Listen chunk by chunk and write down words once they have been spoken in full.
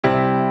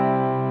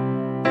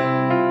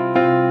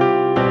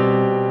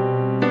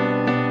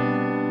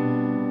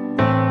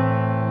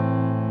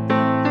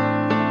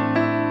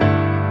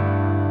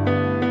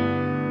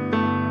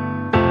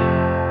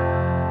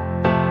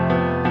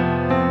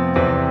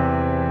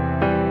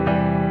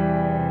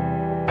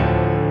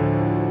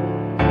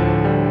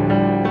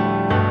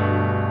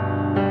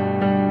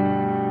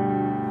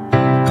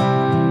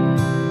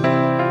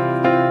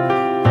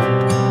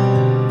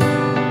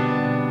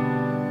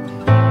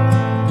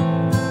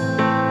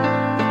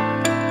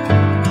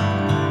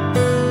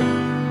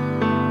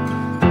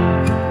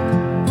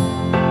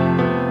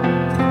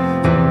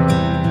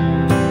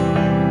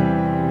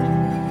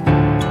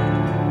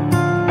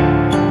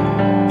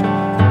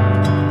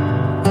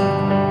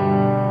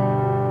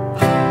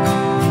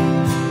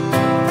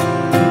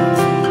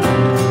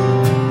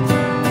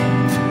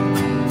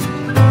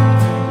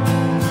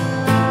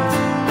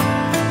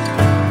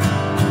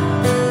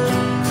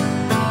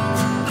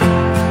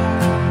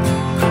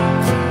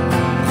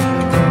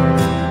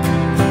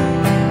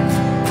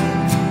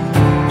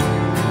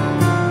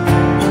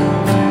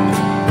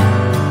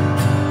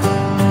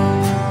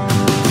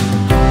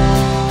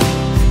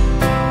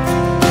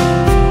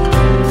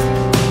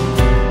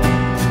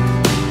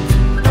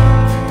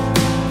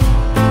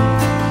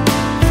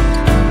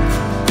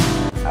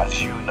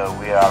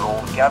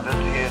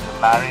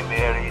marry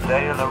Mary,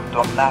 Dale,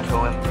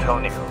 Donato and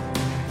Antonio.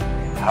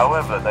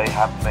 However, they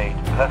have made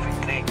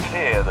perfectly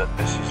clear that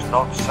this is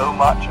not so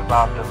much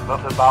about them, but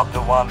about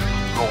the one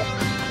who brought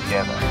them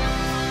together.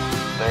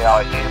 They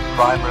are here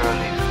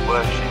primarily to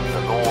worship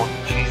the Lord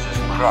Jesus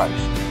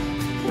Christ.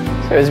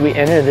 So as we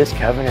enter this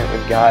covenant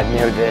with God,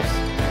 know this: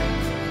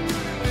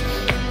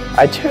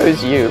 I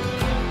chose you,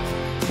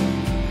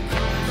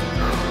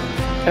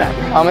 and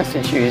I promise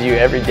to choose you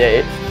every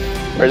day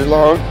for as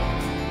long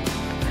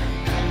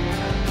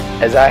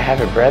as I have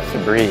a breath to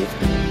breathe.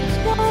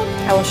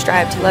 I will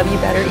strive to love you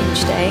better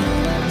each day.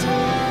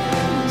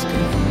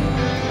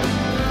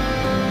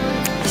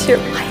 As your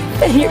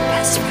wife and your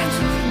best friend.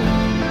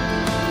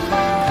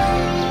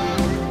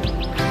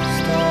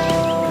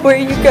 Where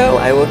you go,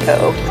 I will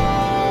go.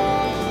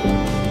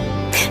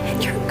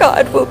 And your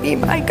God will be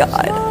my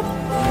God.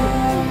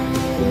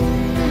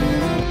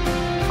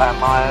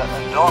 Maymay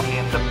and Donny,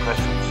 in the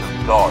presence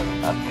of God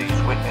and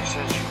these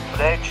witnesses, you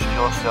pledged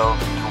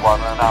yourselves to one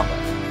another.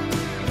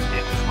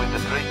 It is with a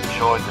great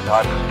joy that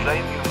I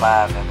proclaim you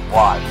man and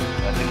wife,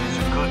 and it is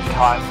a good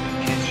time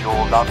to kiss your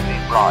lovely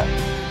bride.